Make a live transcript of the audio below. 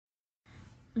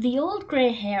The Old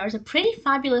Grey Hare is a pretty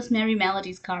fabulous Merrie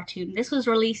Melodies cartoon. This was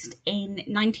released in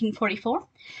 1944.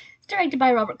 It's directed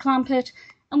by Robert Clampett,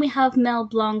 and we have Mel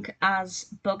Blanc as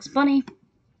Bugs Bunny,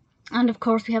 and of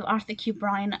course we have Arthur Q.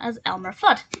 Bryan as Elmer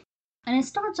Fudd. And it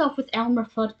starts off with Elmer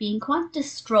Fudd being quite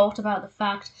distraught about the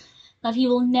fact that he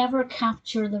will never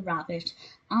capture the rabbit,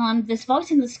 and this voice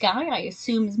in the sky, I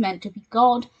assume is meant to be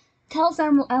God, tells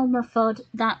Elmer Fudd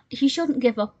that he shouldn't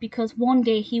give up because one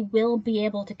day he will be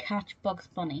able to catch Bugs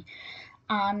Bunny.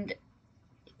 And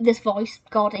this voice,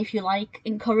 God if you like,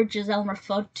 encourages Elmer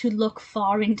Fudd to look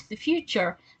far into the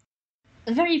future.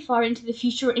 Very far into the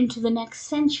future, into the next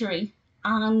century.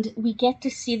 And we get to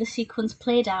see the sequence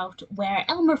played out where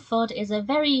Elmer Fudd is a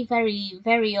very, very,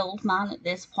 very old man at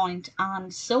this point,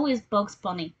 and so is Bugs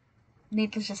Bunny.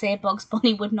 Needless to say, Bugs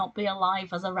Bunny would not be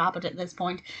alive as a rabbit at this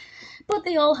point. But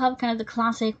they all have kind of the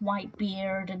classic white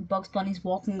beard, and Bugs Bunny's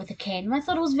walking with a cane, and I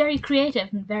thought it was very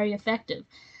creative and very effective.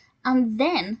 And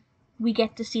then we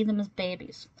get to see them as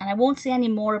babies. And I won't say any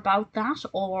more about that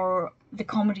or the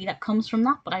comedy that comes from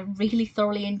that, but I really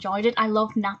thoroughly enjoyed it. I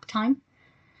love nap time.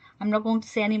 I'm not going to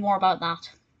say any more about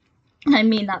that. And I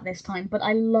mean that this time, but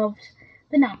I loved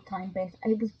the nap time bit.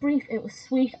 It was brief, it was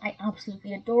sweet, I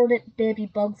absolutely adored it. Baby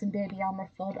Bugs and baby Elmer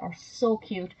Fudd are so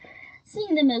cute.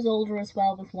 Seeing them as older as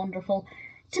well was wonderful.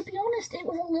 To be honest, it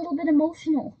was a little bit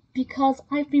emotional because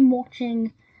I've been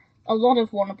watching a lot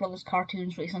of Warner Brothers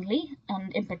cartoons recently,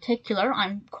 and in particular,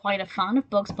 I'm quite a fan of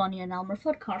Bugs Bunny and Elmer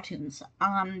Fudd cartoons,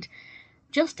 and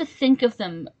just to think of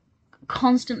them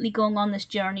constantly going on this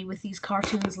journey with these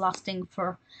cartoons lasting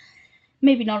for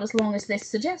maybe not as long as this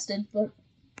suggested, but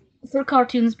for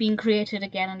cartoons being created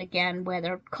again and again where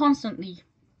they're constantly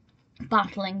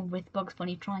battling with Bugs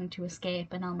Bunny trying to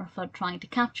escape and Elmer Fudd trying to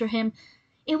capture him,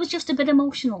 it was just a bit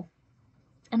emotional.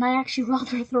 And I actually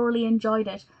rather thoroughly enjoyed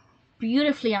it.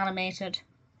 Beautifully animated,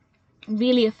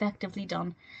 really effectively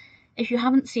done. If you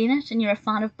haven't seen it and you're a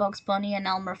fan of Bugs Bunny and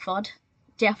Elmer Fudd,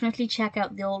 definitely check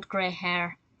out The Old Grey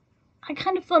Hare. I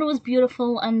kind of thought it was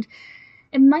beautiful, and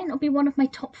it might not be one of my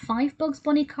top 5 Bugs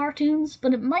Bunny cartoons,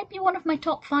 but it might be one of my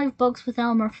top 5 Bugs with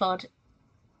Elmer Fudd.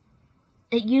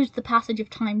 It used the passage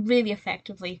of time really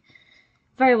effectively.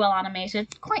 Very well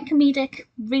animated, quite comedic,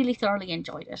 really thoroughly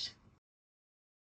enjoyed it.